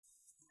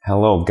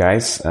Hello,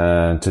 guys.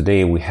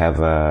 Today we have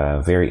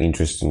a very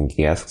interesting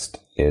guest.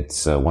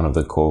 It's one of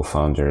the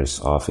co-founders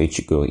of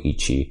Ichigo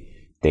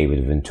Ichi,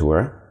 David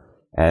Ventura.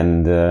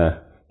 And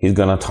he's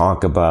going to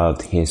talk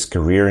about his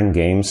career in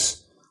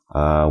games,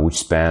 which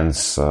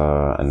spans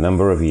a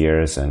number of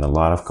years and a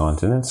lot of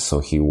continents. So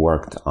he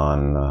worked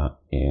on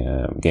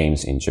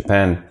games in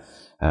Japan.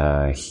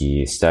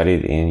 He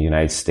studied in the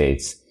United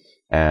States.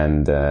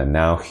 And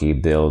now he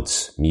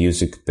builds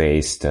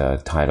music-based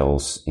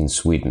titles in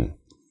Sweden.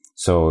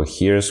 So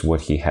here's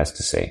what he has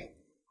to say.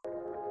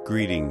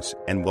 Greetings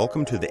and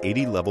welcome to the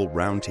 80 Level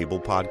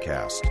Roundtable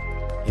podcast.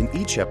 In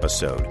each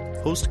episode,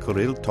 host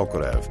Kirill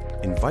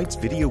Tokarev invites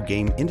video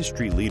game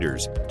industry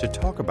leaders to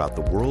talk about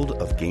the world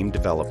of game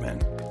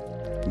development.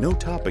 No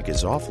topic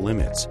is off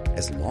limits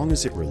as long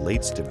as it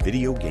relates to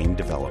video game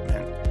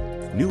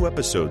development. New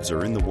episodes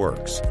are in the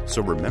works,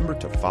 so remember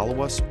to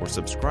follow us or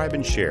subscribe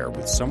and share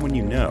with someone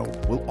you know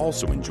will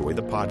also enjoy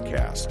the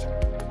podcast.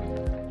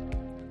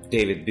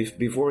 David,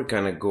 before we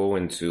kind of go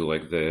into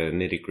like the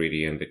nitty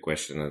gritty and the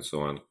question and so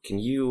on, can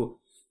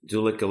you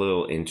do like a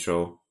little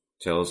intro?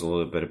 Tell us a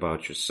little bit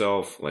about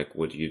yourself, like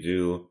what do you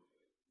do,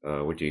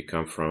 where do you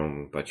come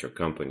from, about your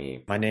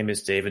company? My name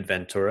is David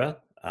Ventura.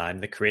 I'm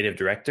the creative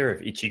director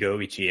of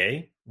Ichigo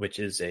Ichie, which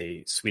is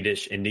a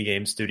Swedish indie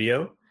game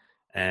studio.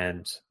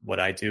 And what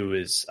I do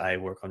is I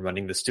work on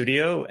running the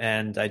studio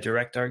and I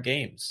direct our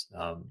games.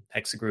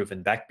 Hexagroove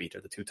and Backbeat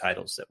are the two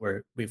titles that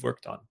we've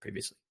worked on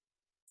previously.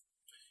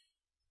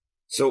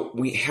 So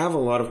we have a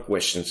lot of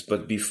questions,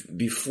 but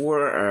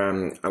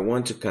before I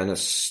want to kind of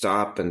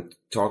stop and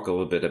talk a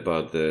little bit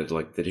about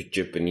the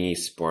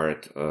Japanese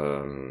part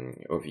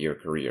of your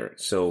career.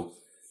 So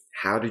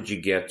how did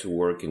you get to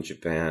work in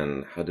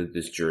Japan? How did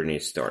this journey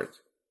start?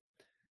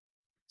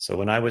 So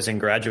when I was in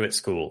graduate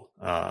school,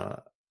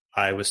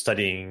 I was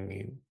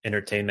studying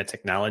entertainment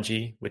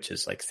technology, which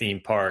is like theme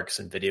parks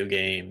and video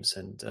games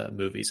and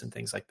movies and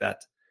things like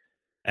that.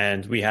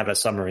 And we have a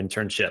summer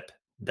internship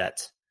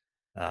that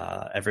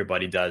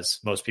everybody does.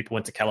 Most people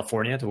went to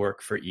California to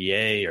work for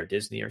EA or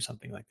Disney or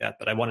something like that,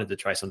 but I wanted to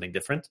try something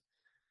different.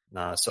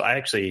 So I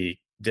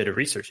actually did a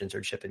research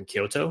internship in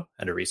Kyoto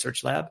at a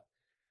research lab,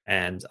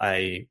 and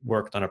I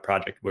worked on a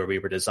project where we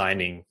were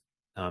designing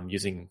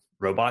using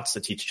robots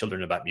to teach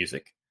children about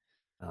music.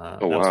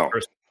 Wow.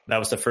 That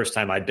was the first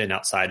time I'd been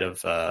outside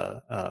of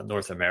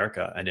North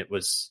America, and it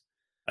was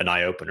an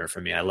eye-opener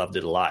for me. I loved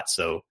it a lot.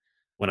 So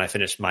when I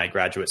finished my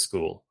graduate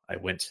school, I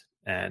went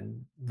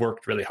and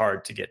worked really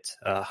hard to get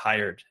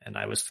hired. And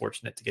I was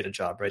fortunate to get a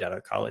job right out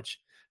of college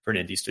for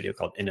an indie studio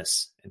called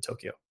Innes in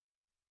Tokyo.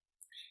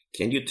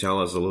 Can you tell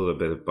us a little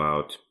bit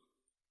about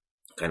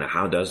kind of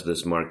how does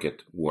this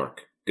market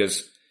work?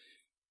 Because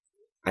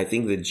I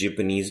think the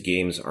Japanese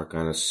games are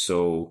kind of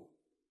so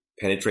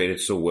penetrated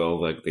so well,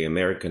 like the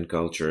American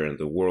culture and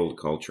the world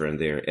culture, and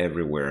they're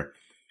everywhere.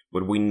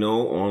 But we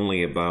know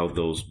only about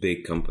those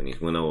big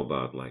companies. We know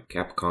about like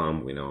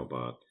Capcom, we know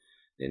about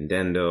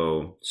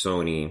Nintendo,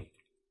 Sony,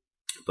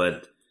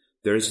 but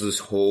there's this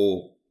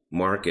whole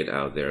market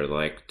out there,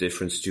 like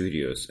different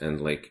studios,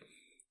 and like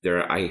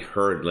I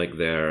heard like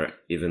there are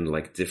even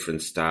like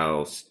different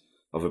styles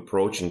of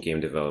approaching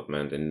game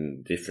development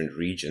in different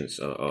regions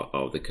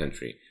of the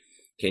country.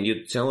 Can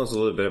you tell us a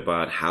little bit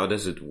about how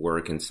does it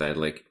work inside?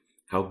 Like,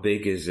 how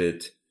big is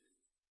it?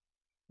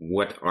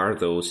 What are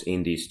those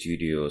indie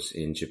studios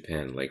in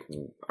Japan? Like,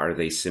 are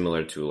they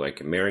similar to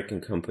like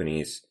American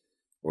companies,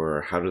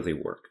 or how do they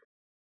work?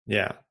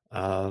 Yeah.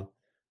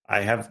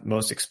 I have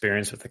most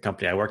experience with the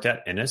company I worked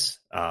at, Innes,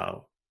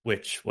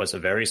 which was a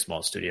very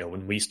small studio.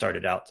 When we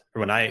started out, or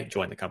when I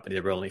joined the company,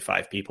 there were only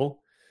 5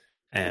 people,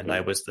 and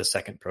I was the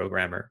second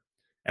programmer.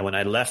 And when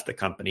I left the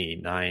company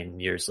 9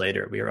 years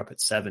later, we were up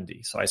at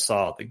 70. So I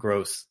saw the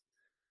growth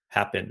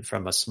happen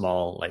from a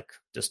small, like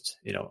just,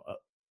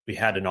 we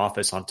had an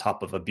office on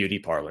top of a beauty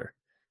parlor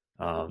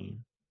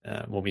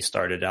when we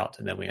started out,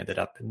 and then we ended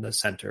up in the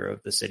center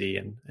of the city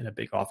in a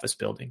big office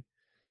building.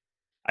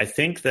 I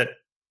think that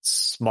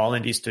small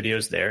indie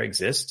studios there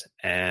exist,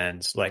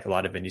 and like a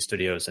lot of indie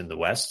studios in the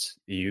West,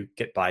 you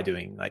get by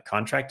doing like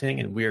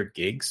contracting and weird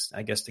gigs,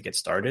 I guess, to get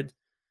started.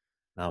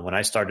 When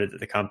I started at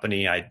the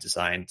company, I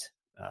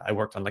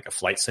worked on like a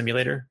flight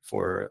simulator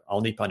for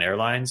All Nippon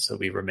Airlines. So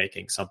we were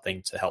making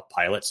something to help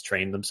pilots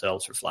train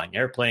themselves for flying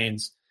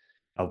airplanes.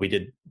 We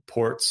did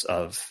ports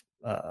of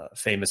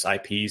famous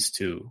IPs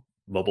to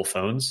mobile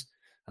phones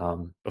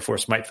before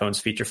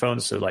smartphones, feature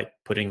phones. So like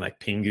putting like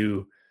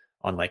Pingu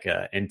on like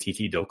a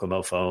NTT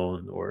Docomo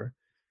phone, or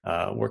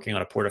working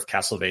on a port of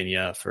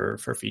Castlevania for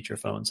feature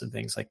phones and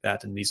things like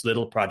that. And these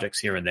little projects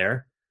here and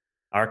there.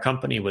 Our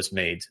company was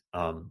made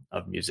of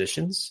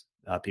musicians,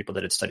 people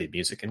that had studied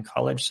music in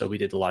college. So we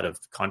did a lot of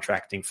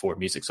contracting for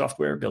music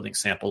software, building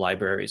sample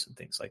libraries and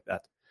things like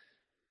that.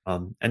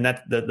 And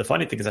that the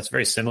funny thing is that's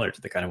very similar to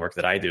the kind of work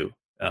that I do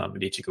at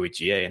Ichigo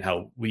Ichie, and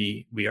how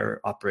we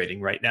are operating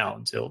right now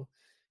until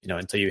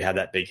you have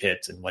that big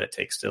hit, and what it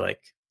takes to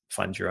like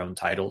fund your own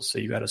titles. So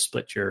you got to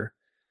split your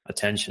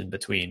attention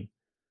between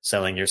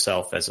selling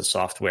yourself as a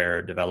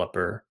software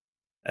developer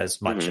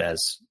as much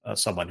as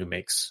someone who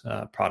makes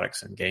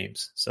products and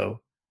games.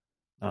 So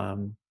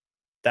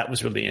that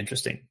was really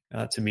interesting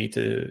to me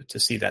to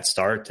see that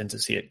start and to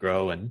see it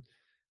grow. And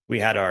we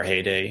had our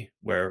heyday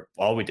where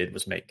all we did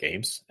was make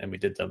games, and we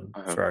did them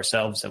for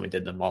ourselves, and we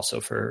did them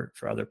also for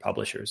other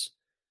publishers.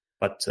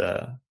 But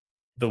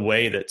the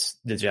way that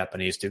the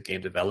Japanese do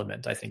game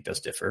development, I think, does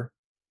differ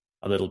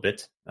a little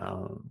bit.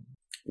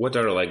 What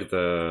are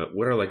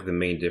the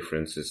main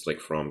differences, like,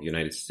 from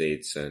United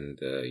States and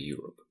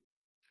Europe?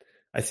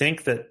 I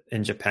think that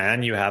in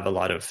Japan you have a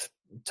lot of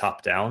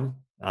top-down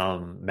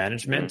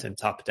management and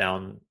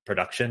top-down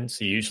production.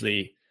 So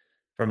usually,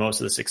 for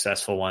most of the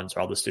successful ones, or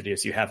all the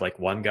studios, you have like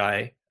one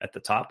guy at the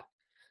top,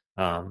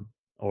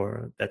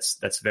 or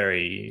that's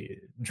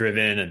very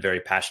driven and very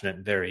passionate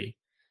and very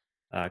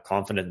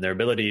confident in their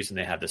abilities, and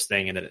they have this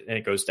thing, and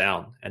it goes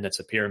down, and it's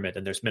a pyramid,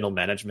 and there's middle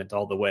management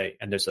all the way,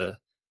 and there's a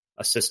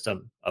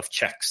system of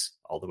checks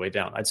all the way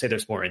down. I'd say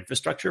there's more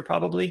infrastructure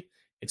probably.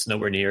 It's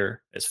nowhere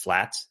near as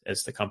flat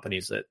as the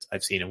companies that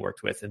I've seen and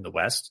worked with in the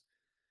West.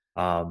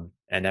 And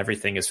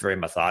everything is very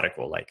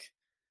methodical. Like,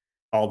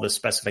 all the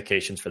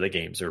specifications for the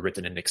games are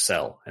written in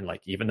Excel. And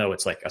like, even though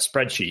it's like a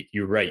spreadsheet,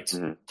 you write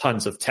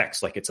tons of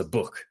text, like it's a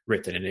book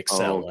written in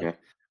Excel, like,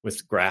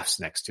 with graphs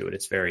next to it.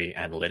 It's very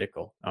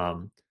analytical.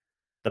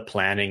 The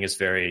planning is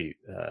very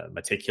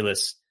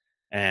meticulous.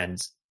 And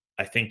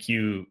I think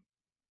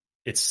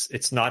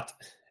it's not,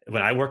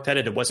 when I worked at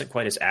it, it wasn't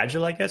quite as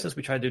agile, I guess, as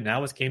we try to do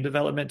now with game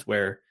development,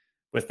 where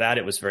with that,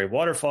 it was very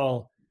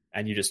waterfall.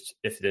 And you just,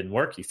 if it didn't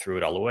work, you threw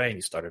it all away and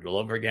you started all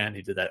over again.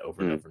 You did that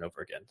over and over and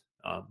over again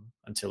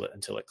until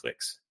it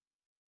clicks.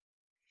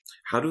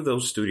 How do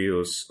those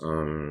studios,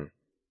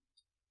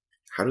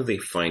 how do they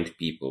find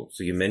people?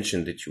 So you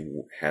mentioned that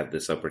you had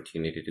this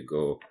opportunity to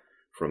go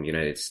from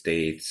United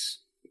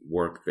States,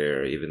 work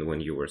there, even when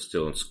you were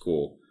still in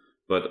school.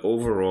 But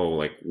overall,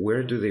 like,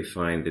 where do they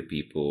find the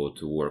people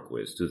to work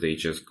with? Do they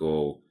just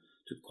go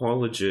to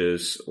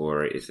colleges,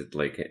 or is it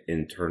like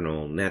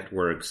internal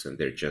networks and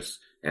they're just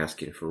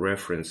asking for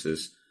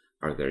references?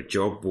 Are there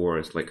job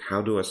boards? Like,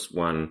 how does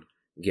one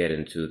get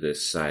into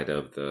this side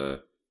of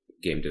the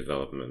game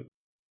development?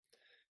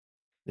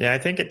 Yeah, I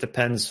think it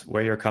depends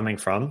where you're coming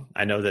from.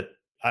 I know that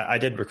I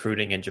did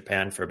recruiting in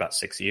Japan for about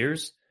 6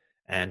 years,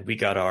 and we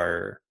got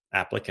our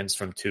applicants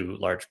from two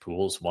large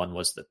pools. One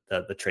was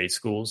the trade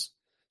schools.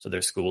 So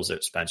there's schools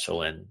that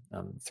special in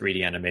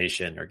 3D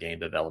animation or game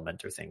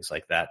development or things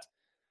like that.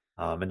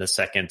 And the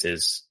second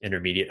is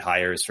intermediate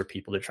hires for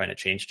people that are trying to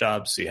change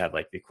jobs. So you have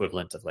like the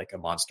equivalent of like a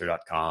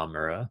Monster.com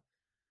or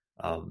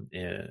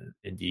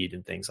Indeed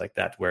and things like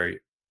that, where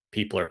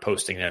people are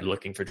posting and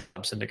looking for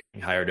jobs and they're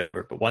getting hired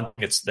over. But one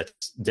thing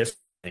that's different,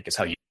 I think, is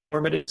how you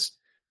form it is.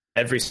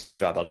 Every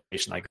job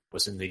application I got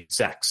was in the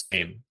exact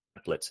same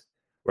template,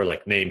 where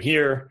like name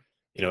here,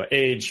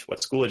 age,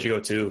 what school did you go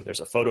to?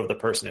 There's a photo of the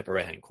person at the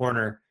right-hand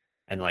corner.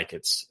 And like,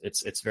 it's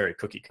very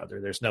cookie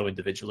cutter. There's no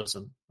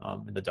individualism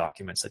in the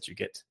documents that you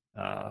get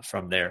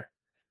from there.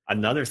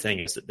 Another thing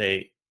is that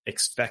they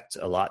expect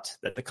a lot,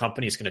 that the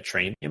company is going to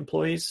train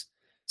employees.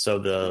 So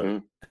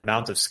the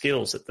amount of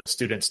skills that the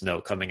students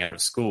know coming out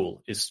of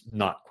school is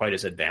not quite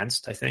as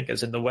advanced, I think,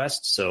 as in the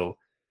West. So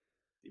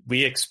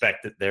we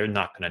expect that they're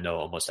not going to know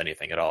almost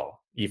anything at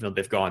all, even though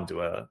they've gone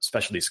to a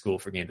specialty school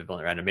for game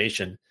development or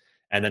animation.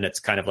 And then it's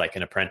kind of like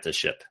an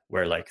apprenticeship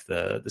where like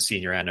the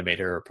senior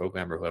animator or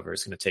programmer, whoever,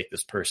 is going to take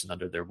this person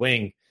under their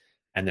wing,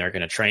 and they're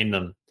going to train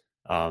them.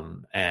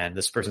 And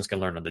this person's going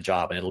to learn on the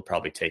job, and it'll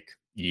probably take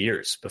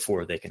years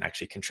before they can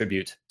actually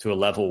contribute to a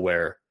level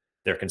where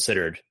they're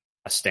considered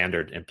a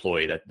standard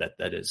employee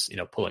that is,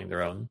 pulling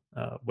their own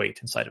weight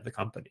inside of the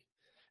company.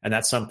 And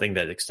that's something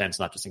that extends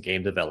not just in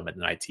game development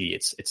and IT.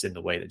 It's in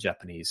the way that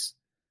Japanese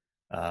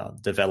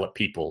develop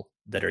people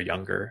that are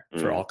younger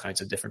for all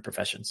kinds of different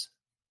professions.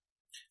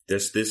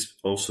 Does this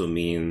also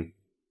mean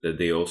that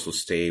they also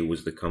stay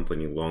with the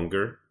company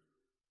longer?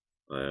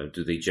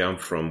 Do they jump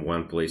from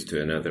one place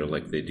to another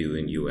like they do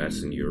in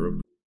US and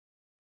Europe?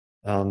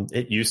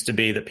 It used to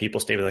be that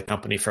people stay with the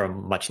company for a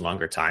much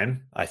longer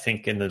time. I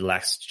think in the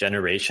last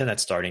generation,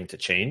 that's starting to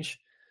change.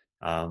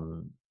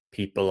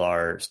 People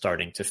are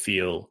starting to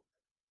feel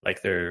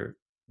like they're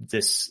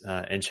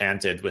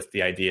disenchanted with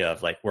the idea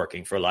of like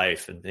working for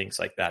life and things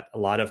like that. A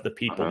lot of the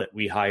people that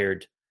we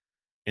hired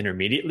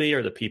intermediately,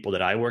 or the people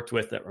that I worked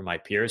with that were my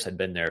peers, had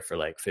been there for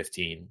like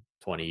 15,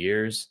 20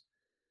 years.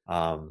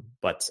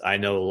 But I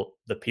know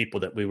the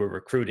people that we were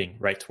recruiting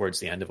right towards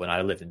the end of when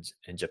I lived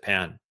in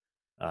Japan,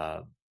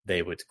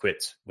 they would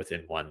quit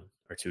within 1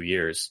 or 2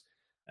 years,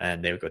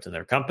 and they would go to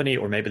another company,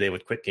 or maybe they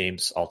would quit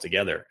games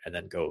altogether and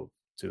then go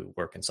to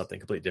work in something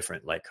completely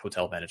different, like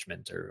hotel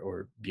management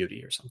or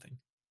beauty or something.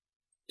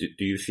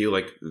 Do you feel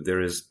like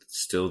there is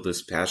still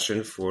this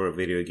passion for a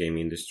video game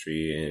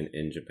industry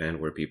in Japan,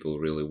 where people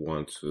really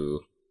want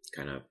to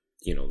kind of,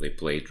 they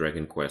play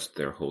Dragon Quest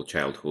their whole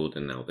childhood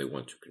and now they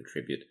want to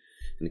contribute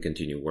and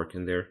continue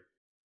working there?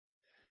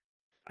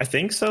 I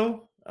think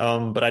so.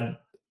 But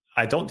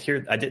I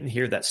didn't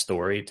hear that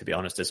story, to be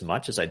honest, as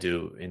much as I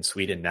do in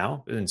Sweden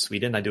now. In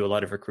Sweden, I do a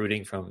lot of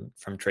recruiting from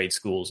trade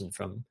schools and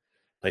from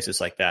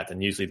places like that.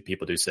 And usually the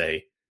people do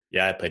say,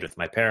 yeah, I played with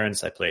my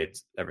parents. I played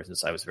ever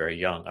since I was very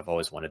young. I've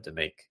always wanted to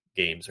make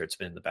games, or it's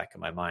been in the back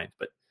of my mind.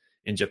 But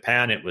in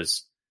Japan, it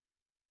was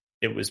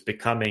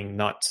becoming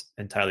not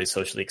entirely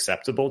socially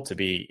acceptable to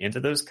be into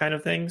those kind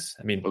of things.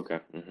 I mean, Okay.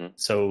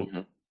 So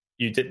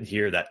you didn't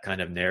hear that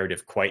kind of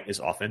narrative quite as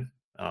often.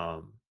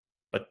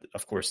 But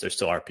of course, there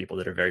still are people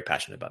that are very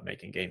passionate about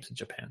making games in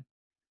Japan.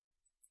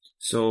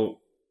 So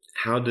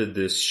how did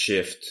this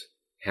shift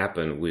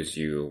happen with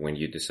you when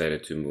you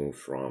decided to move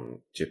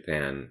from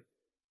Japan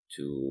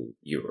to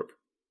Europe?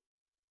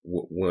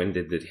 When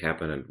did it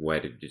happen, and why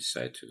did you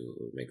decide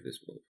to make this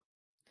move?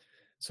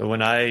 So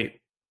when I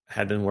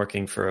had been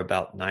working for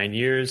about 9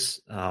 years,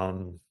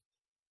 I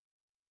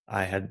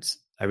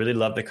really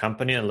loved the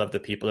company and loved the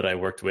people that I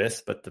worked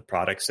with, but the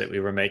products that we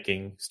were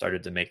making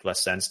started to make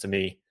less sense to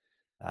me.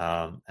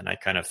 And I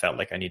kind of felt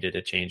like I needed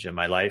a change in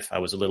my life. I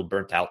was a little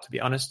burnt out, to be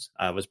honest.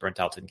 I was burnt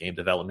out in game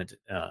development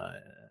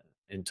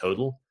in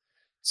total.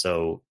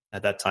 So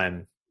at that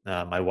time,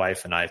 my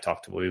wife and I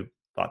we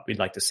thought we'd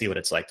like to see what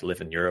it's like to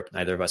live in Europe.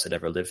 Neither of us had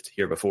ever lived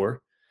here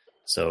before.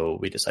 So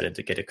we decided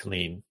to get a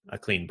clean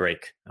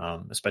break,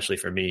 especially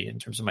for me in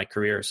terms of my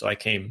career. So I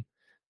came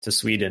to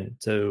Sweden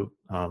to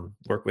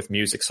work with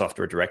music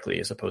software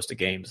directly as opposed to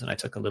games. And I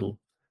took a little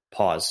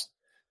pause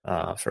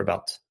for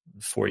about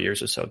 4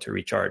 years or so to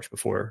recharge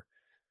before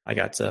I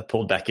got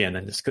pulled back in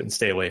and just couldn't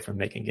stay away from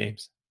making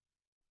games.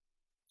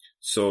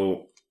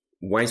 So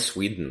why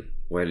Sweden?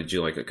 Why did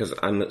you like it? Because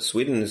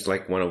Sweden is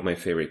like one of my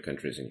favorite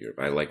countries in Europe.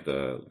 I like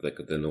the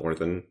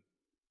northern,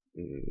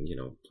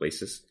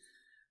 places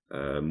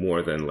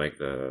more than like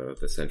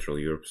the Central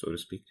Europe, so to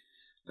speak.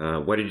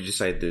 Why did you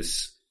decide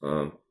this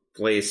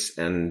place?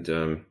 And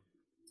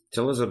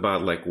tell us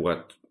about like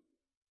what.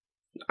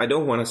 I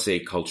don't want to say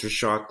culture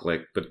shock,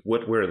 but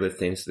what were the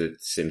things that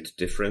seemed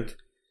different,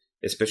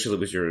 especially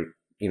with your,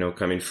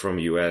 coming from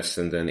US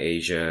and then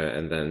Asia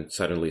and then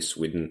suddenly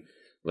Sweden,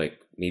 like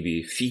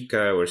maybe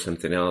Fika or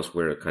something else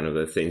were kind of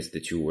the things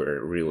that you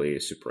were really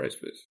surprised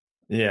with.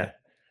 Yeah.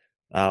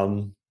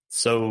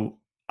 So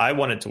I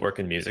wanted to work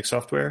in music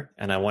software,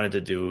 and I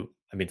wanted to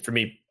for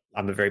me,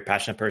 I'm a very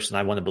passionate person.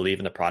 I want to believe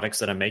in the products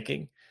that I'm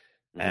making.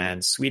 Mm-hmm.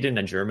 And Sweden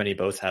and Germany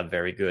both have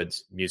very good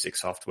music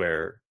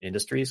software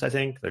industries, I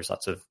think. There's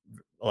a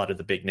lot of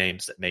the big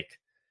names that make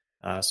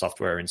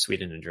software in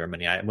Sweden and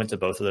Germany. I went to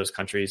both of those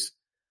countries.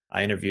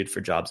 I interviewed for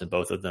jobs in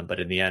both of them. But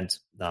in the end,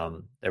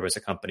 there was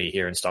a company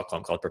here in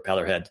Stockholm called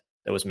Propellerhead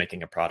that was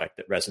making a product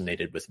that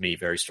resonated with me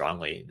very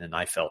strongly. And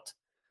I felt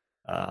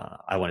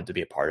I wanted to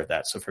be a part of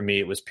that. So for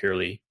me, it was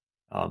purely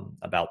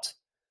about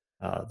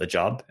the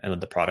job and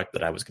the product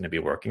that I was going to be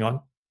working on.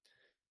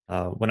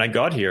 When I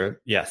got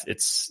here, yes,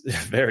 it's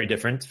very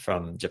different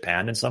from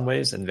Japan in some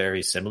ways and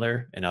very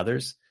similar in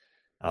others.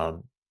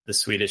 The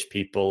Swedish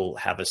people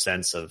have a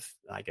sense of,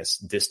 I guess,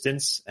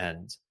 distance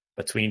and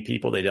between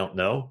people they don't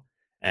know,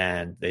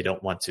 and they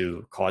don't want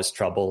to cause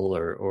trouble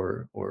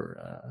or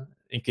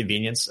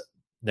inconvenience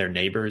their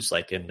neighbors,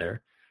 like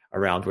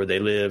around where they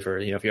live, or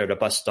if you're at a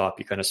bus stop,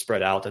 you kind of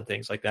spread out and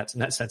things like that. So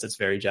in that sense, it's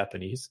very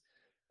Japanese.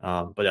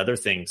 But other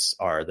things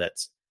are that.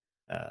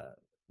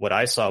 What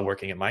I saw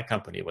working at my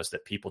company was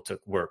that people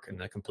took work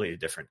in a completely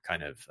different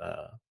kind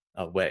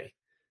of way.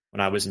 When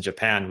I was in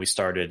Japan, we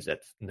started at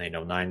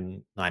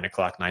 9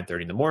 o'clock,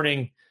 9:30 in the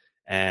morning,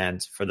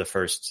 and for the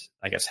first,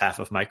 I guess, half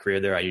of my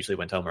career there, I usually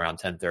went home around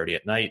 10:30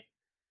 at night.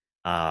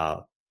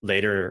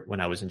 Later,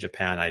 when I was in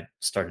Japan, I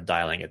started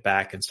dialing it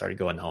back and started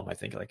going home, I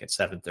think, like at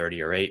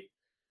 7:30 or 8.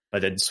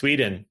 But in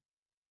Sweden,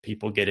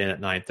 people get in at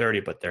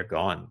 9:30, but they're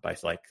gone by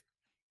like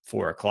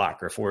 4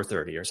 o'clock or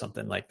 4:30 or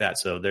something like that.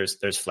 So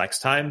there's flex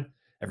time.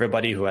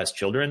 Everybody who has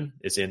children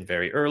is in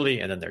very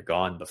early, and then they're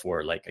gone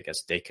before, like, I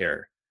guess,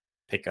 daycare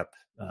pickup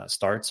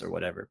starts or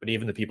whatever. But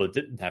even the people that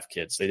didn't have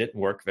kids, they didn't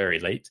work very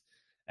late,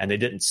 and they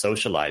didn't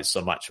socialize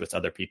so much with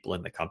other people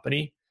in the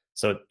company.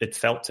 So it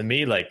felt to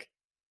me like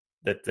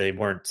that they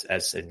weren't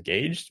as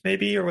engaged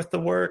maybe, or with the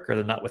work,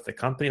 or not with the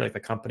company. Like the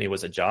company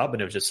was a job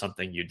and it was just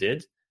something you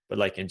did. But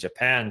like in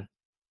Japan,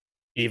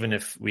 even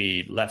if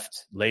we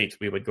left late,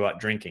 we would go out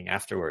drinking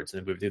afterwards,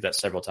 and we would do that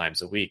several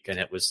times a week. And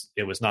it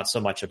was not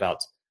so much about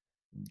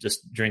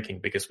just drinking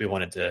because we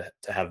wanted to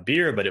have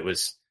beer, but it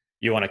was,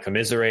 you want to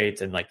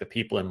commiserate, and like the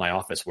people in my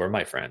office were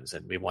my friends,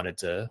 and we wanted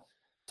to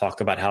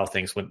talk about how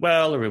things went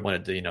well, or we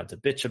wanted to, to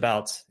bitch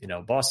about,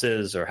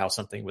 bosses or how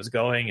something was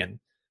going. And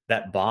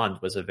that bond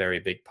was a very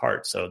big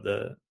part. So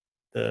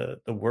the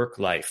work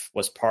life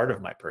was part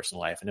of my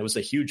personal life, and it was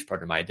a huge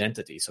part of my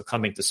identity. So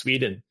coming to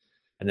Sweden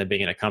and then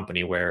being in a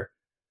company where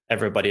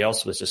everybody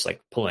else was just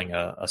like pulling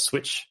a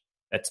switch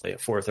at like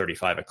 4:30,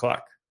 5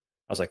 o'clock,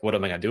 I was like, what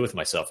am I going to do with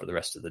myself for the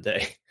rest of the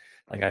day?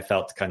 Like I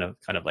felt kind of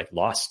like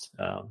lost.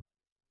 How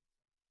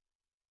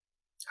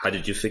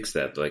did you fix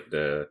that? Like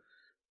the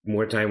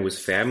more time with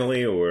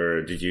family,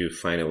 or did you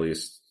finally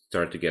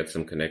start to get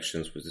some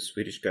connections with the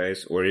Swedish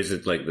guys, or is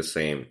it like the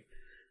same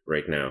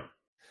right now?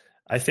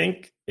 I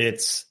think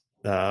it's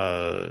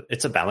a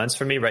balance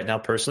for me right now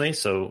personally.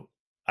 So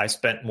I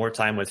spent more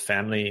time with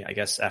family, I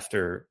guess,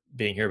 after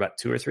being here about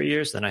 2 or 3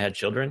 years than I had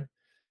children.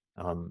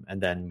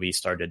 And then we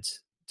started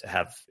to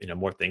have,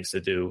 more things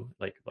to do,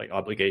 like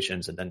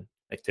obligations and then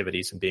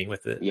activities and being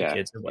with the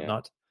kids and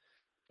whatnot.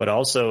 But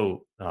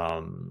also,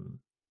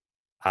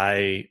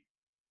 I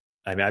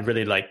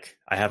really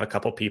I have a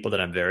couple people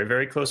that I'm very,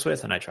 very close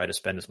with, and I try to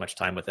spend as much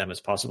time with them as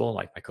possible.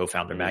 Like my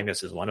co-founder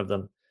Magnus is one of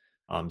them.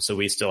 So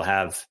we still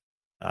have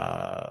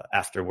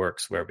after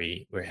works where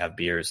we have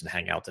beers and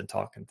hang out and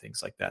talk and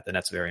things like that. And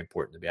that's very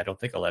important to me. I don't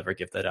think I'll ever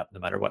give that up, no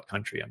matter what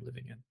country I'm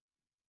living in.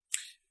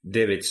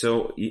 David,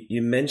 so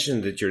you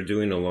mentioned that you're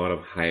doing a lot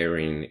of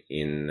hiring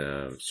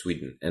in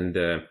Sweden,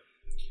 and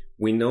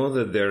we know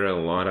that there are a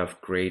lot of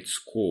great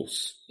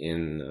schools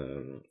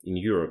in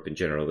Europe in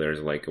general.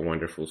 There's like a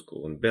wonderful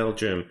school in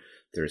Belgium.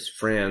 There's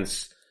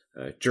France,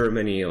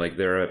 Germany. Like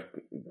there are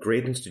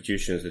great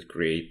institutions that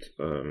create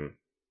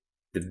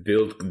that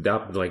build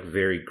up like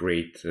very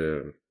great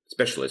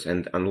specialists.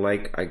 And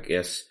unlike, I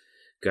guess,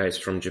 guys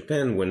from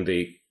Japan, when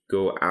they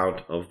go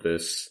out of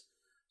this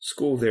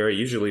school, they're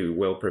usually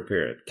well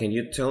prepared. Can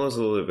you tell us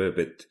a little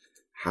bit,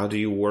 how do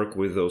you work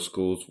with those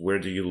schools? Where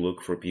do you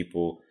look for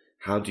people?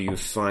 How do you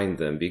find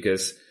them?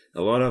 Because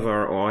a lot of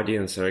our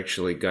audience are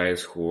actually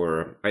guys who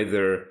are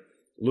either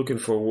looking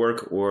for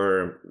work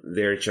or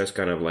they're just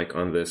kind of like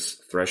on this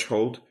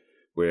threshold.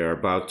 We're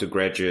about to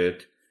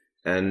graduate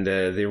and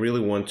they really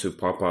want to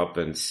pop up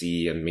and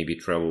see and maybe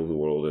travel the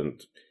world.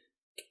 And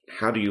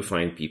how do you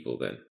find people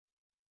then?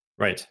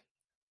 Right.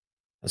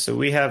 So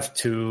we have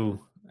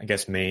two, I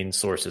guess, main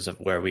sources of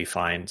where we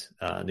find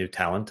new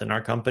talent in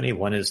our company.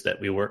 One is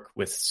that we work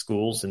with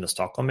schools in the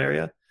Stockholm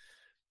area.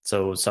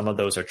 So some of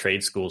those are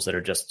trade schools that are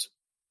just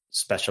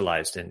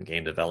specialized in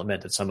game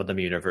development, and some of them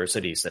are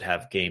universities that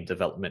have game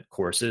development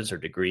courses or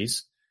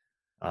degrees.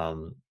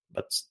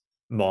 But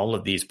all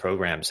of these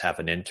programs have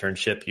an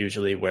internship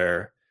usually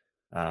where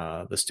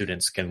the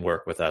students can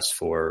work with us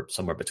for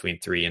somewhere between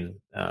 3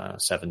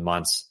 and 7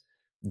 months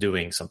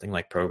doing something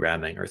like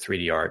programming or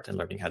 3D art and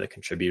learning how to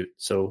contribute.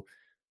 So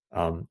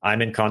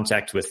I'm in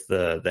contact with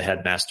the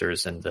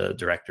headmasters and the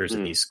directors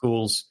in these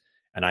schools,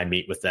 and I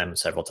meet with them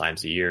several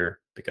times a year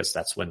because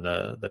that's when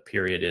the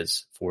period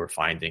is for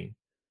finding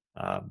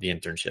the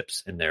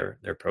internships in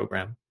their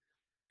program.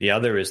 The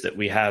other is that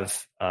we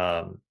have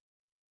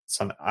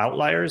some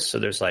outliers. So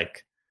there's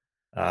like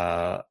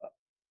a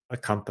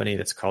company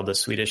that's called the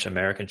Swedish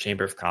American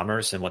Chamber of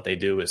Commerce, and what they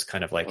do is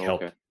kind of like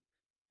help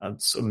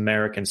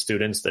American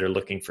students that are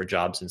looking for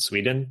jobs in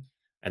Sweden,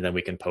 and then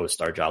we can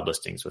post our job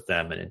listings with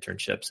them and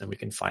internships, and we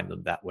can find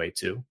them that way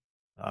too.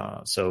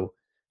 So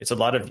it's a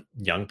lot of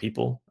young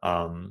people.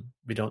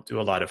 We don't do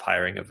a lot of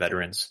hiring of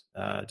veterans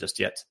just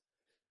yet,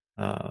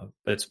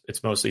 but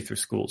it's mostly through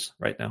schools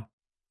right now.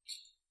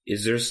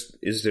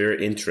 Is there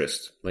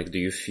interest? Like, do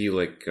you feel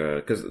like,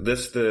 because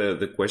that's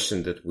the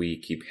question that we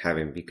keep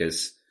having,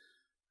 because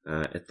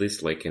at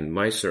least like in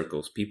my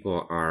circles,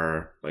 people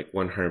are like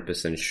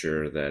 100%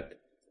 sure that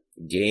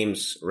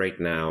games right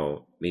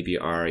now maybe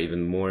are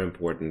even more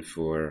important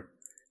for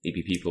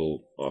maybe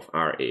people of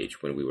our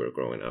age when we were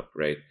growing up,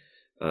 right?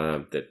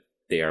 That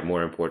they are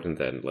more important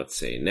than, let's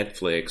say,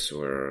 Netflix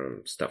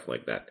or stuff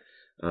like that.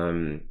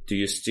 Do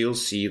you still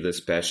see this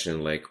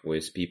passion like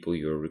with people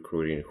you're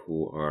recruiting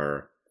who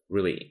are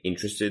really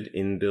interested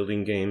in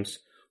building games,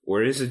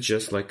 or is it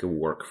just like a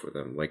work for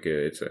them? Like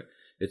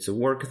it's a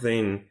work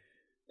thing,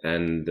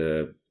 and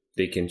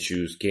they can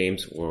choose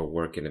games or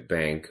work in a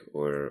bank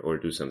or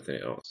do something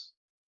else?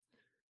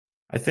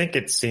 I think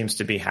it seems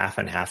to be half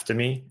and half to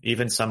me.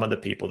 Even some of the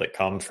people that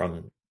come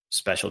from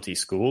specialty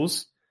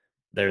schools,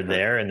 they're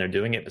there and they're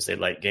doing it because they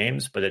like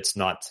games, but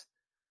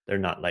they're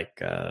not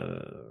like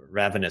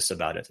ravenous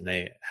about it, and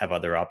they have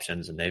other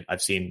options. And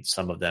I've seen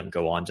some of them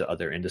go on to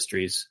other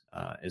industries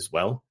as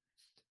well.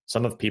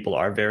 Some of people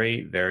are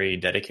very, very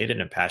dedicated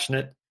and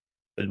passionate.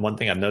 But one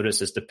thing I've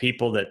noticed is the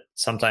people that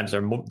sometimes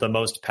are the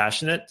most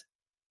passionate,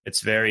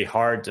 it's very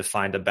hard to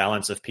find a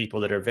balance of people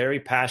that are very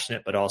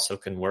passionate, but also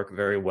can work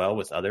very well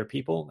with other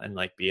people and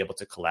like be able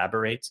to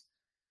collaborate.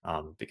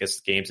 Because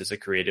games is a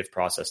creative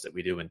process that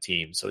we do in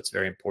teams. So it's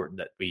very important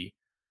that we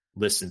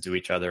listen to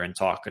each other and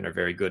talk and are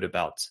very good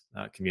about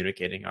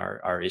communicating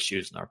our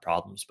issues and our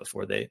problems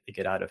before they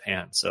get out of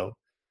hand. So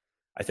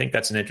I think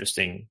that's an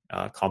interesting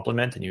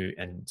compliment,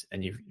 and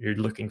you're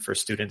looking for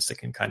students that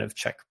can kind of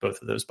check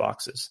both of those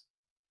boxes.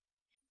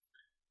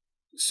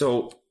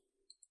 So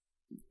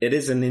it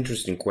is an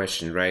interesting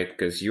question, right?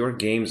 Because your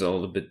games are a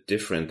little bit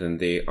different, and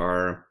they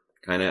are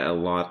kind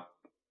of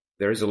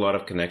there is a lot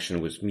of connection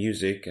with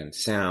music and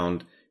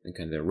sound and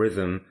kind of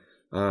rhythm.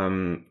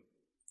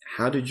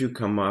 How did you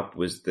come up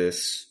with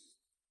this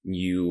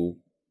new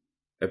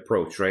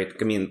approach, right?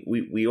 I mean,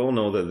 we all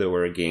know that there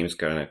were games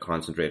kind of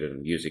concentrated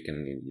on music,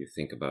 and you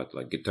think about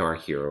like Guitar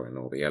Hero and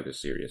all the other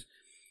series.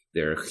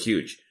 They're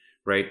huge,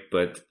 right?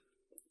 But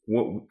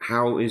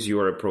how is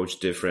your approach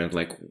different?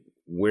 Like,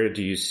 where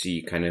do you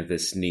see kind of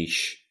this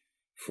niche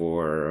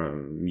for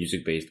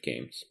music-based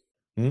games?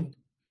 Mm-hmm.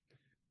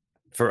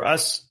 For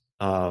us,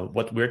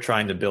 what we're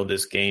trying to build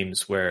is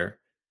games where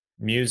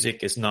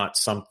music is not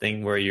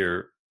something where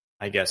you're,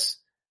 I guess,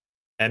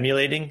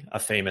 emulating a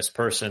famous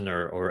person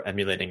or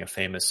emulating a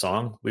famous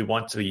song. We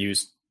want to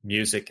use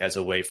music as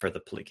a way for the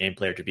game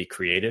player to be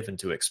creative and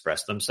to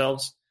express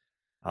themselves.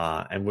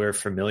 And we're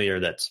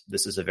familiar that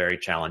this is a very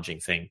challenging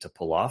thing to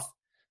pull off.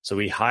 So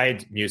we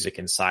hide music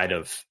inside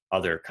of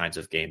other kinds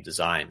of game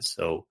designs.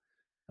 So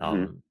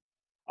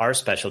our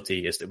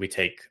specialty is that we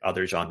take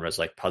other genres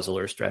like puzzle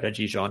or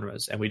strategy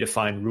genres, and we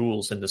define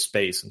rules in the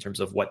space in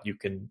terms of what you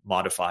can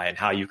modify and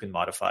how you can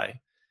modify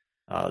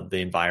the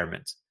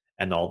environment.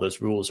 And all those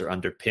rules are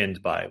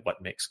underpinned by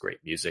what makes great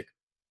music.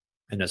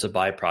 And as a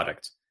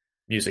byproduct,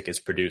 music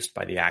is produced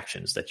by the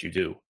actions that you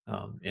do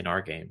in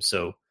our game.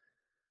 So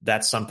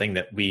that's something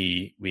that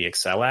we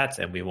excel at,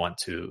 and we want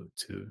to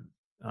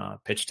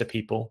pitch to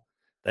people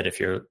that if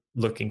you're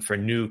looking for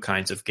new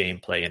kinds of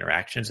gameplay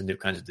interactions and new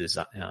kinds of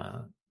design,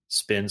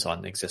 spins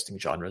on existing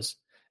genres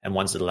and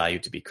ones that allow you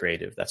to be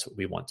creative, that's what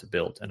we want to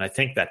build. And I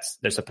think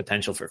there's a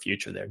potential for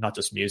future there, not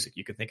just music.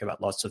 You can think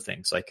about lots of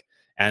things like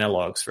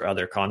analogs for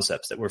other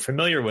concepts that we're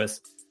familiar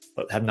with,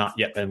 but have not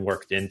yet been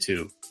worked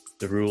into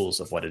the rules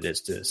of what it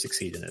is to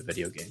succeed in a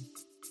video game.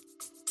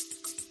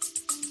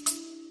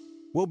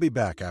 We'll be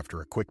back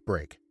after a quick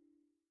break.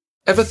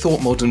 Ever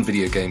thought modern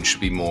video games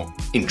should be more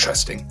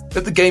interesting?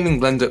 At the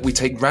Gaming Blender, we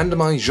take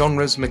randomized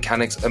genres,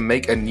 mechanics, and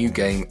make a new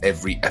game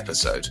every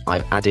episode.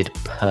 I've added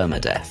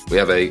permadeath. We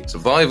have a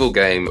survival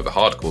game of a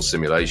hardcore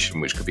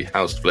simulation, which could be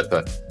House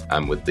Flipper,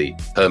 and with the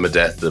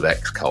permadeath of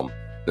XCOM.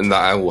 And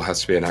that all has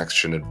to be an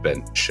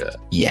action-adventure.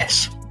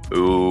 Yes.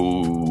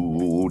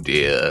 Oh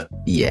dear.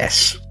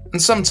 Yes.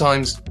 And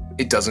sometimes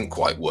it doesn't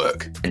quite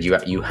work. And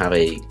you have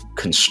a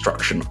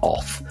construction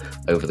off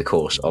over the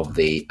course of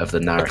the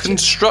narrative. A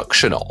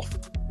construction off.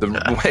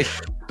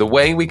 The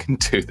way we can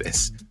do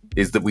this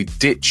is that we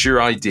ditch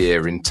your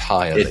idea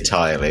entirely.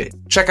 Entirely.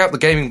 Check out the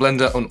Gaming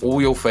Blender on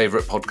all your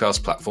favourite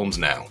podcast platforms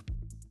now.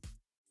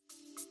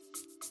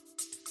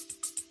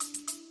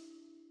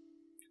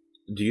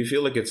 Do you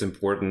feel like it's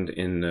important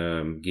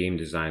in game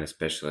design,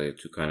 especially,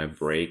 to kind of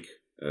break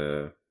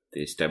the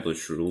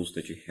established rules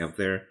that you have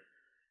there?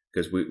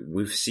 Because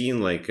we've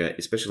seen, like,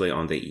 especially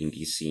on the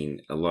indie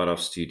scene, a lot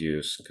of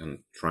studios kind of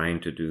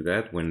trying to do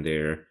that when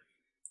they're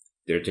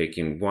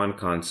taking one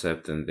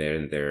concept and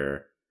then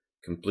they're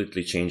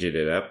completely changing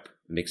it up,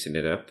 mixing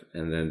it up,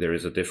 and then there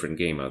is a different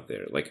game out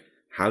there. Like,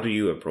 how do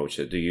you approach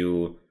it? Do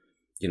you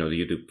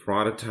do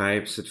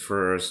prototypes at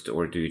first,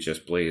 or do you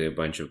just play a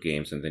bunch of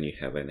games and then you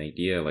have an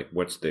idea? Like,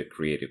 what's the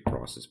creative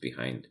process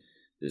behind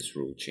these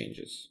rule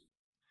changes?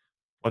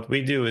 What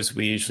we do is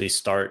we usually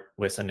start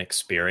with an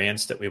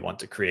experience that we want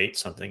to create,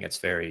 something that's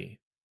very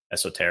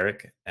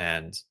esoteric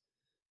and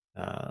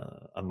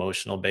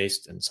emotional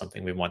based, and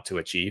something we want to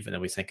achieve. And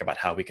then we think about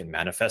how we can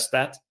manifest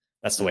that.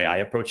 That's the way I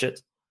approach it.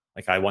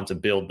 Like, I want to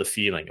build the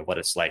feeling of what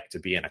it's like to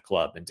be in a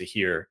club and to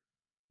hear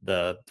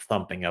the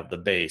thumping of the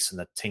bass and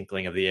the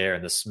tinkling of the air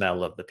and the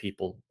smell of the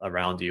people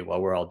around you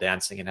while we're all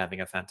dancing and having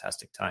a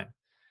fantastic time.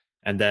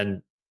 And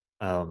then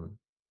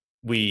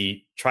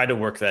we try to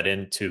work that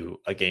into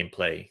a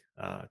gameplay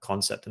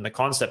concept. And the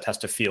concept has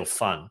to feel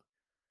fun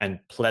and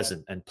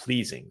pleasant and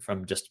pleasing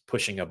from just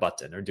pushing a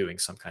button or doing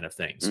some kind of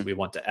thing. So we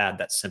want to add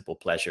that simple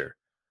pleasure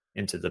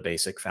into the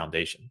basic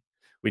foundation.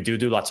 We do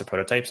lots of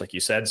prototypes, like you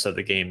said. So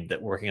the game that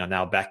we're working on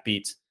now,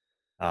 Backbeat,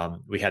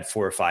 we had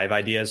 4 or 5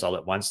 ideas all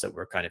at once that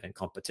were kind of in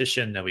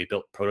competition. And we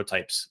built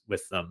prototypes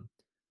with them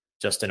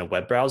just in a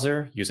web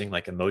browser using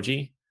like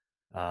emoji,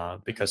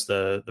 because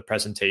the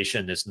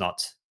presentation has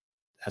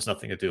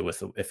nothing to do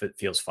with if it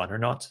feels fun or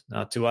not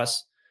to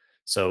us.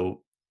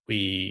 So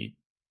we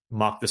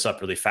mock this up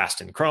really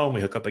fast in Chrome.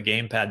 We hook up a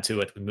gamepad to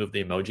it. We move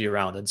the emoji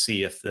around and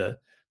see if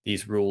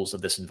these rules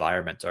of this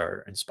environment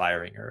are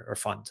inspiring or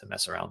fun to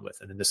mess around with.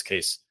 And in this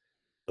case,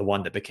 the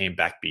one that became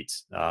Backbeat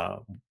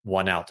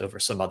won out over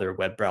some other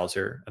web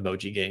browser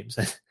emoji games.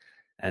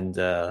 And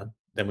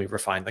then we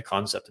refined the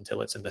concept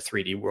until it's in the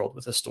 3D world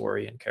with a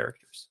story and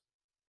characters.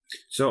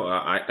 So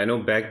I know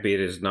Backbeat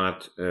is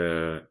not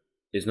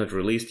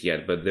released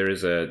yet, but there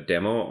is a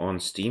demo on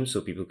Steam so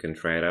people can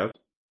try it out.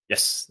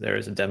 Yes, there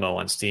is a demo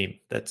on Steam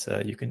that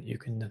you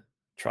can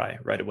try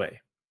right away.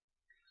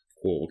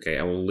 Cool. Okay,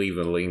 I will leave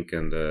a link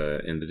in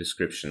the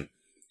description.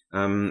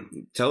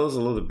 Tell us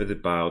a little bit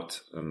about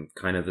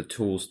kind of the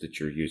tools that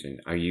you're using.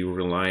 Are you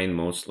relying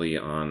mostly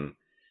on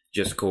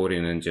just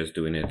coding and just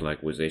doing it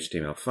like with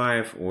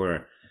HTML5,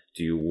 or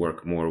do you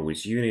work more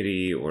with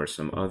Unity or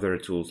some other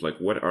tools? Like,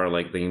 what are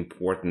like the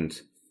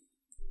important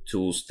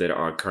tools that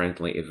are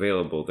currently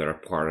available that are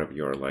part of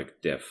your like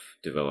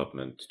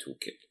development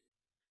toolkit?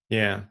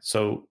 Yeah,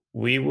 so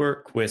we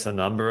work with a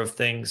number of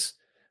things.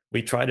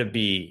 We try to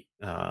be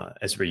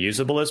as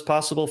reusable as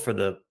possible for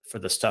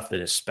the stuff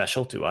that is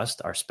special to us,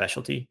 our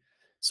specialty.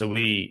 So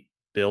we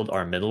build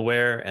our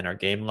middleware and our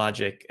game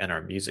logic and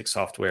our music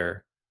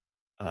software,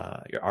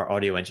 our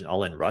audio engine,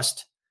 all in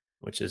Rust,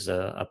 which is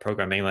a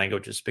programming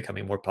language that's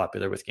becoming more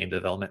popular with game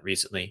development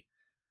recently.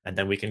 And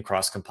then we can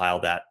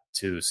cross-compile that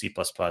to C++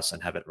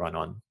 and have it run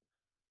on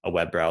a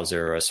web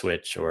browser or a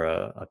Switch or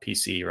a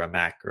PC or a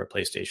Mac or a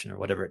PlayStation or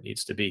whatever it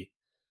needs to be.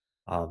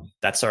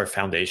 That's our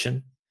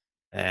foundation.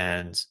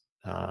 And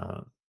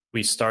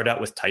we start out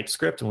with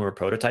TypeScript when we were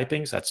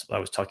prototyping. So that's I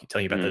was telling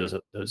you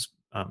about those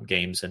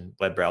games and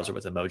web browser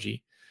with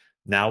emoji.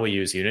 Now we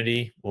use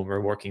Unity when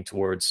we're working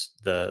towards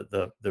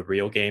the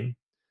real game.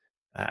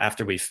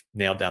 After we've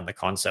nailed down the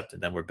concept,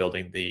 and then we're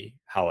building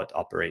how it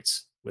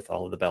operates with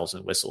all of the bells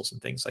and whistles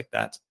and things like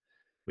that.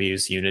 We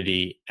use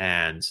Unity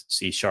and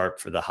C#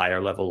 for the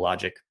higher level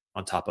logic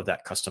on top of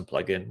that custom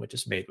plugin, which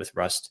is made with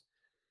Rust.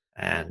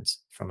 And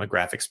from a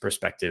graphics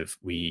perspective,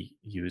 we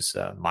use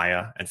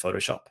Maya and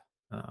Photoshop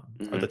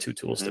are the two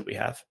tools that we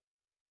have.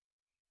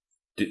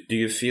 Do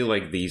you feel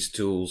like these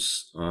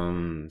tools,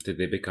 did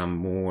they become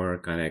more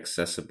kind of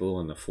accessible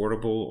and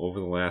affordable over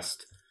the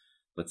last,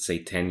 let's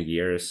say, 10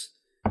 years,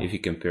 if you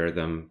compare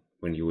them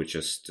when you were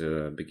just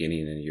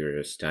beginning and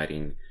you're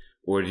studying?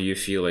 Or do you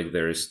feel like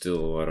there is still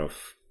a lot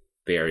of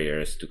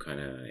barriers to kind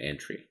of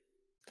entry?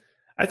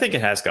 I think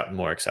it has gotten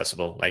more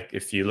accessible. Like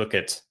if you look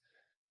at,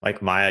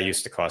 like Maya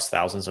used to cost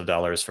thousands of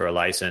dollars for a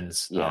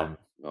license. Yeah.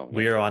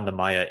 We are on the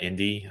Maya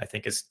Indie, I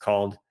think it's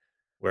called,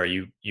 where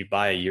you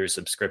buy a year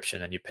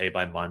subscription and you pay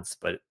by month,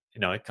 but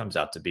it comes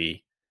out to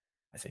be,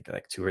 I think,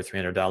 like $200 or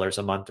 $300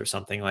 a month or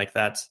something like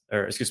that,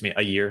 or excuse me,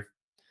 a year.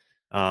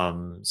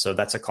 So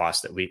that's a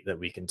cost that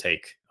we can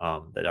take,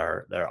 that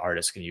our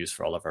artists can use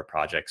for all of our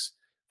projects.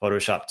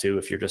 Photoshop too,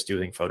 if you're just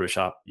doing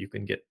Photoshop, you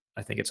can get,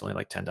 I think it's only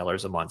like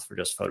 $10 a month for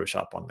just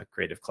Photoshop on the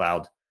Creative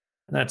Cloud.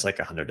 And that's like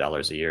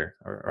 $100 a year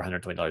or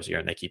 $120 a year,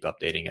 and they keep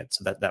updating it.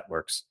 So that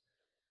works.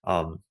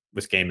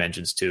 With game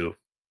engines too,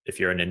 if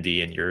you're an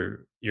indie and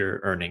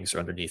your earnings are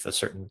underneath a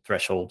certain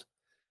threshold,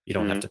 you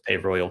don't have to pay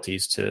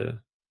royalties to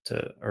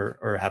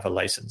or have a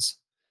license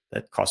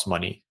that costs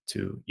money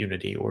to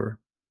Unity or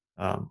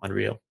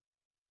Unreal.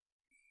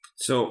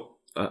 So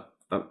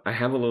I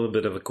have a little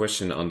bit of a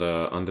question on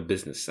the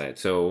business side.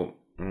 So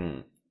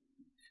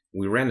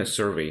we ran a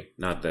survey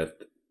not that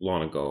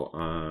long ago,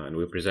 and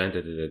we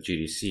presented it at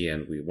GDC.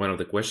 And one of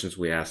the questions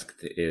we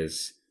asked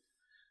is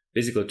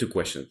basically two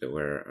questions that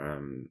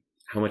were,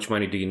 how much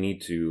money do you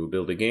need to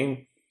build a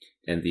game?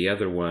 And the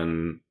other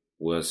one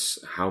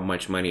was, how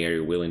much money are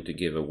you willing to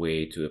give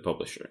away to a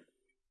publisher?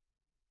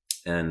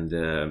 And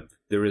the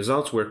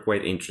results were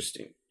quite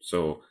interesting.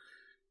 So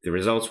the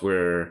results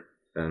were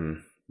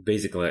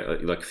basically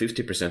like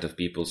 50% of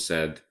people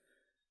said,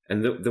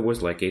 and there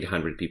was like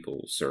 800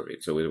 people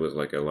surveyed, so it was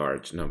like a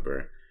large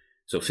number.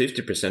 So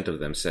 50% of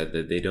them said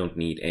that they don't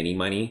need any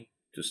money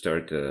to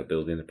start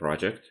building the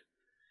project.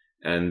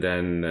 And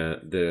then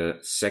the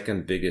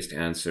second biggest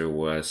answer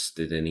was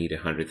that they need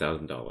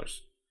 $100,000.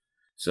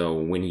 So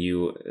when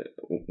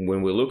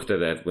we looked at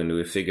that, when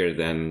we figured,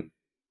 then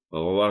a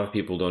lot of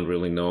people don't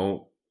really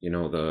know,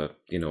 the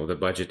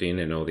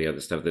budgeting and all the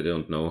other stuff. They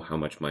don't know how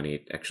much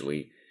money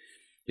actually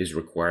is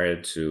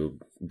required to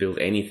build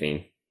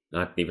anything,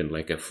 not even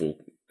like a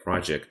full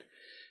project.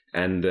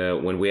 And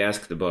when we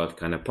asked about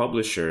kind of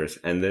publishers,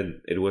 and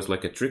then it was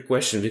like a trick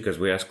question, because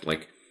we asked,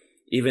 like,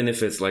 even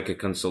if it's like a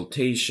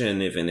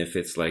consultation, even if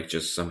it's like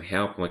just some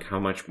help, like how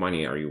much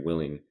money are you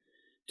willing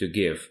to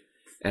give?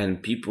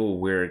 And people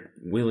were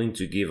willing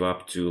to give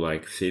up to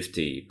like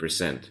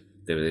 50%.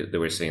 They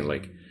were saying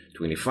like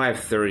 25,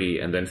 30,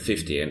 and then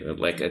 50. And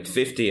like at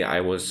 50,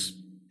 I was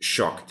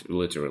shocked,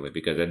 literally,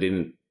 because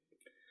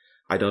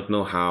I don't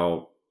know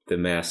how the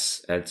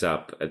math adds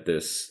up at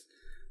this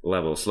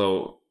level.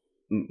 So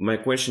my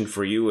question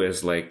for you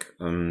is like,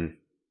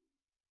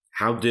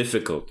 how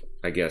difficult,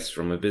 I guess,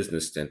 from a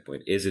business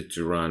standpoint, is it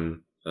to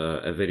run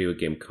a video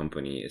game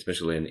company,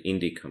 especially an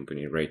indie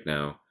company right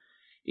now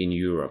in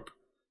Europe?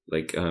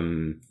 Like,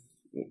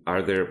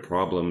 are there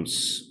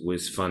problems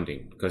with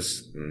funding?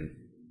 Because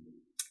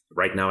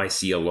right now I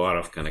see a lot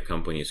of kind of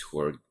companies who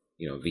are,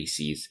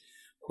 VCs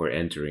who are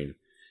entering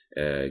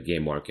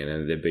game market,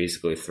 and they're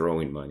basically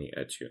throwing money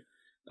at you.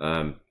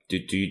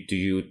 Do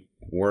you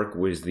work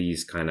with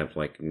these kind of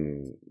like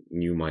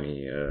new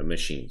money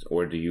machines,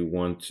 or do you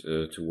want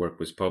to work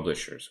with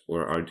publishers,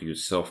 or do you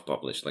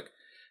self-publish? Like,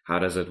 how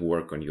does it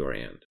work on your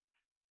end?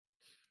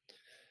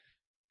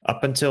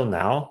 Up until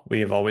now, we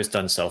have always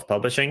done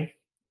self-publishing,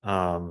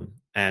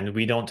 and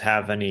we don't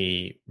have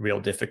any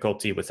real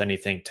difficulty with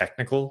anything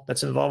technical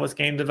that's involved with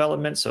game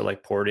development. So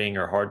like porting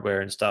or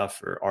hardware and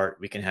stuff or art,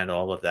 we can handle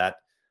all of that.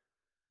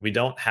 We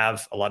don't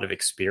have a lot of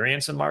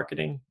experience in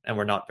marketing, and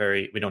we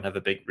don't have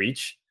a big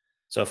reach.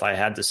 So if I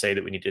had to say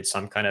that we needed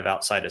some kind of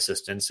outside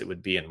assistance, it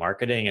would be in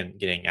marketing and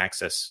getting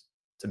access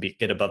to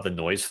get above the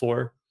noise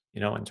floor,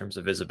 in terms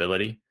of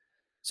visibility.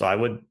 So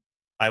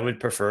I would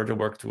prefer to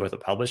work with a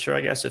publisher,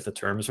 I guess, if the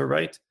terms were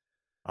right.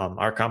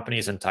 Our company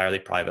is entirely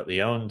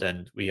privately owned,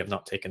 and we have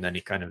not taken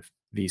any kind of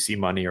VC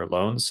money or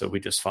loans. So we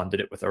just funded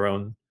it with our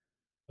own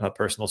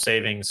personal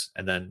savings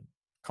and then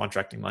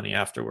contracting money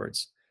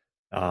afterwards.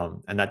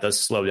 And that does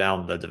slow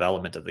down the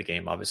development of the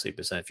game, obviously,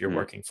 because if you're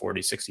working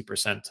 40,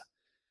 60%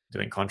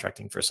 doing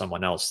contracting for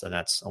someone else, then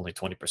that's only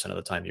 20% of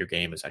the time your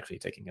game is actually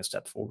taking a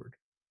step forward.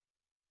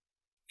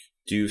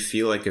 Do you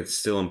feel like it's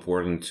still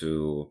important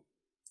to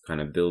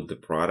kind of build the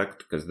product?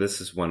 Because this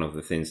is one of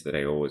the things that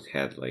I always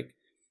had. Like,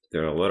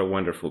 there are a lot of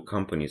wonderful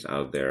companies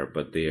out there,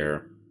 but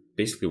they're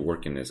basically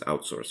working as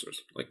outsourcers,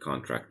 like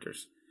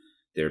contractors.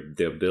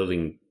 They're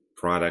building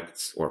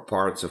products or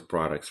parts of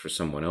products for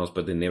someone else,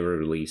 but they never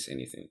release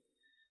anything.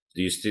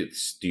 Do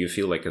you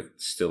feel like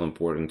it's still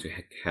important to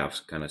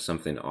have kind of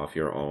something of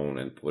your own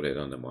and put it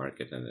on the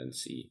market and then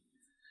see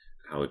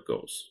how it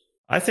goes?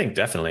 I think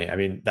definitely. I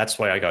mean, that's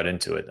why I got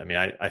into it. I mean,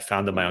 I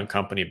founded my own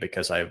company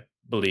because I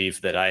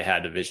believed that I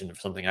had a vision of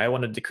something I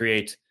wanted to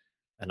create,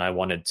 and I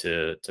wanted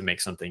to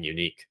make something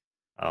unique.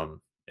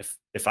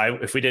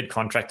 If we did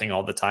contracting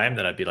all the time,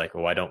 then I'd be like,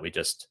 well, why don't we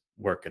just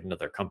work at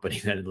another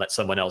company and let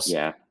someone else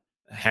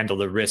handle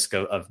the risk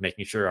of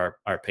making sure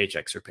our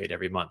paychecks are paid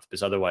every month?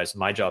 Because otherwise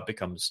my job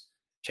becomes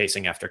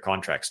chasing after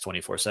contracts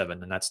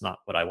 24/7. And that's not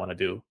what I want to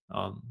do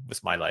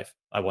with my life.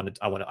 I want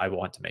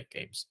to make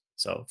games.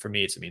 So for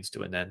me, it's a means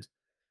to an end.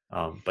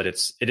 But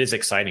it is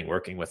exciting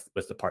working with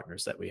the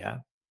partners that we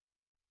have.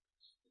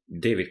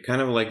 David,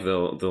 kind of like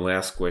the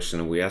last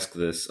question, we ask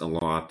this a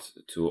lot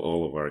to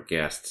all of our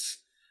guests.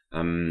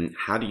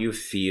 How do you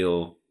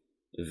feel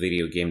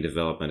video game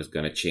development is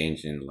going to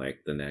change in like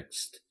the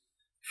next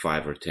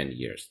 5 or 10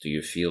 years? Do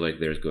you feel like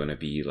there's going to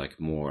be like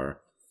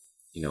more,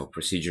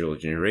 procedural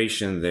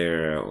generation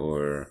there,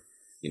 or,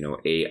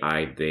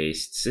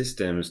 AI-based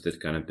systems that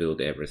kind of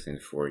build everything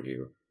for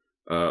you?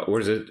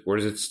 Or is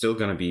it still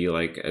going to be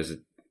like as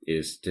it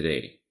is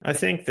today? I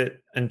think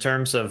that in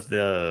terms of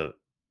the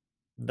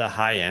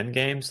high-end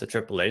games, the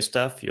AAA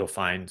stuff, you'll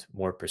find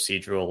more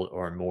procedural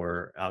or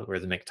more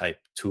algorithmic type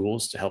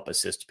tools to help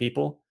assist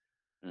people.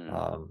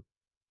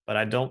 But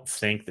I don't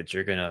think that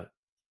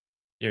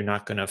you're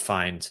not gonna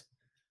find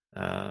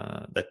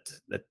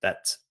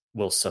that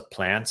will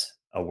supplant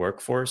a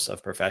workforce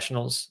of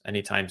professionals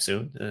anytime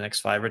soon in the next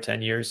 5 or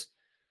 10 years.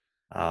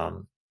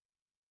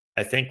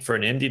 I think for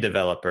an indie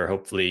developer,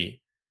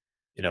 hopefully,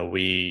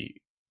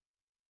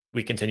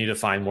 we continue to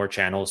find more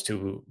channels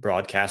to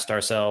broadcast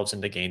ourselves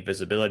and to gain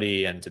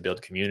visibility and to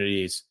build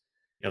communities,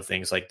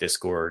 things like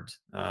Discord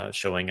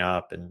showing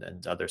up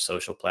and other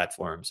social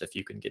platforms. If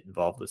you can get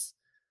involved with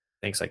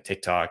things like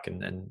TikTok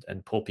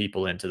and pull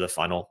people into the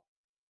funnel.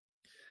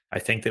 I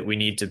think that we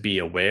need to be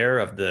aware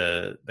of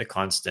the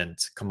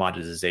constant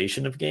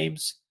commoditization of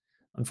games,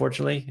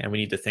 unfortunately, and we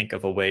need to think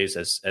of ways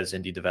as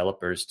indie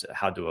developers to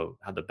how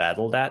to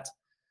battle that.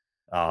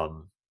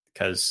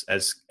 Because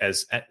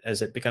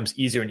as it becomes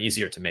easier and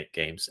easier to make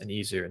games and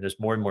there's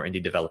more and more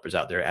indie developers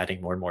out there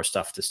adding more and more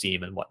stuff to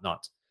Steam and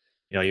whatnot.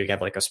 You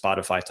have like a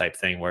Spotify type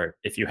thing where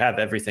if you have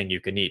everything you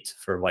can eat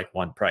for like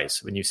one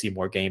price, when you see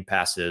more Game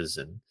Passes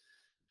and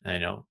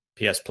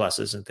PS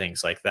Pluses and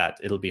things like that,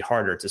 it'll be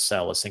harder to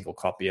sell a single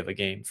copy of a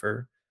game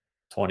for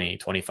 $20,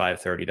 $25,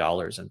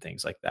 $30 and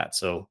things like that.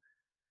 So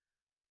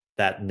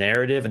that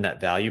narrative and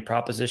that value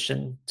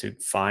proposition to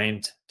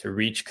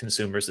reach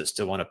consumers that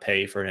still want to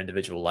pay for an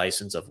individual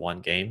license of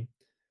one game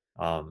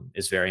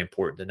is very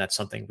important. And that's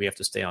something we have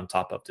to stay on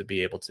top of to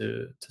be able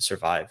to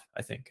survive,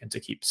 I think, and to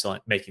keep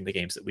making the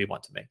games that we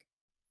want to make.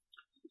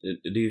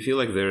 Do you feel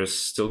like there's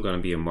still going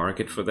to be a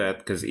market for that?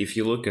 Because if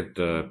you look at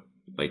the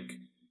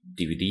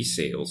DVD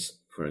sales,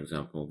 for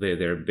example,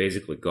 they're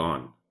basically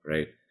gone,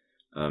 right?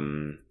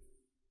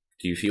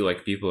 Do you feel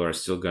like people are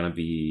still going to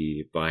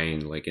be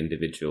buying like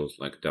individuals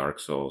like Dark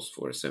Souls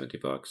for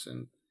 $70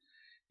 and,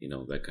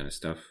 that kind of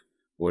stuff?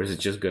 Or is it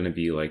just going to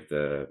be like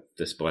the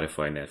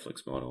Spotify,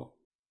 Netflix model?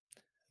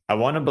 I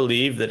want to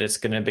believe that it's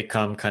going to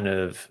become kind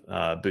of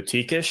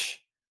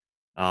boutique-ish.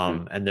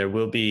 And there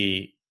will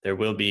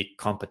be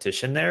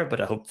competition there,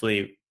 but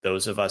hopefully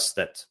those of us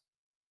that,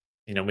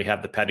 we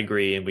have the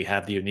pedigree and we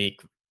have the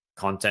unique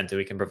content that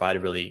we can provide a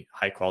really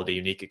high quality,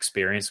 unique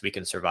experience, we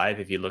can survive.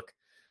 If you look,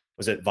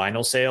 was it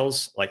vinyl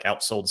sales, like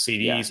outsold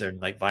CDs, or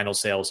like vinyl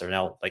sales are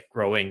now like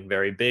growing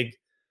very big.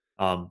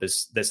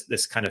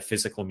 This kind of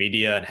physical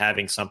media and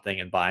having something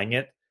and buying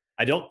it.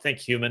 I don't think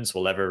humans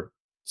will ever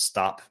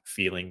stop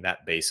feeling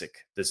that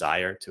basic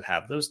desire to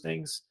have those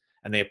things,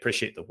 and they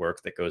appreciate the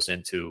work that goes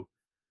into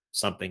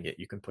something that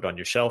you can put on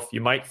your shelf.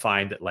 You might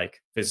find that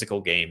like physical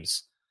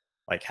games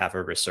like have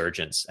a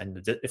resurgence,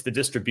 and if the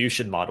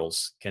distribution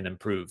models can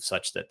improve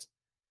such that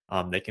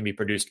they can be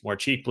produced more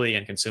cheaply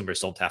and consumers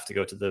don't have to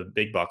go to the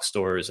big box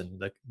stores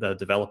and the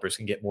developers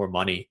can get more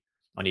money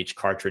on each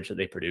cartridge that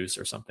they produce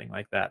or something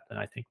like that, then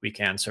I think we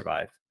can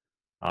survive.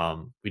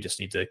 We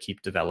just need to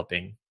keep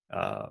developing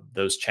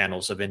those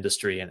channels of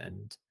industry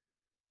and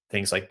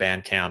things like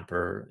Bandcamp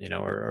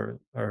or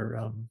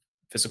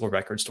physical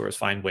record stores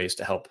find ways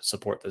to help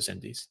support those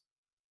indies.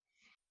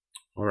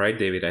 All right,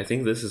 David, I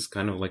think this is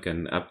kind of like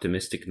an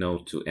optimistic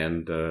note to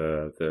end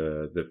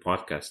the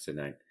podcast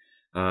tonight.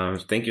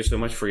 Thank you so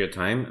much for your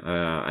time.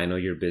 I know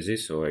you're busy,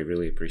 so I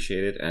really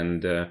appreciate it.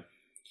 And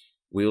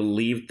we'll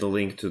leave the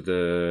link to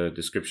the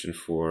description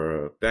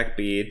for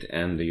Backbeat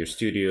and your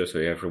studio, so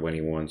everyone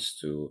who wants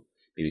to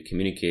maybe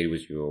communicate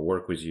with you or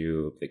work with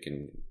you, they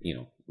can,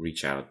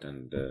 reach out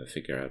and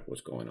figure out what's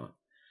going on.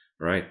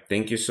 All right.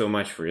 Thank you so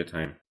much for your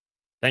time.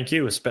 Thank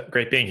you. It's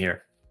great being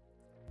here.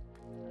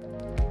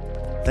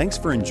 Thanks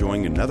for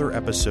enjoying another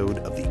episode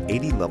of the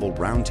 80 Level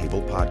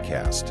Roundtable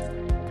podcast.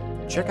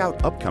 Check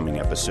out upcoming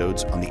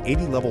episodes on the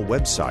 80 Level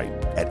website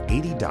at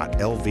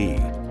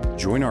 80.lv.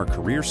 Join our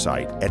career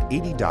site at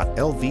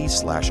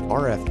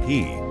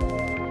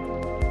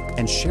 80.lv/RFP.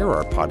 And share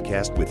our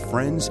podcast with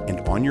friends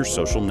and on your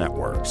social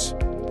networks.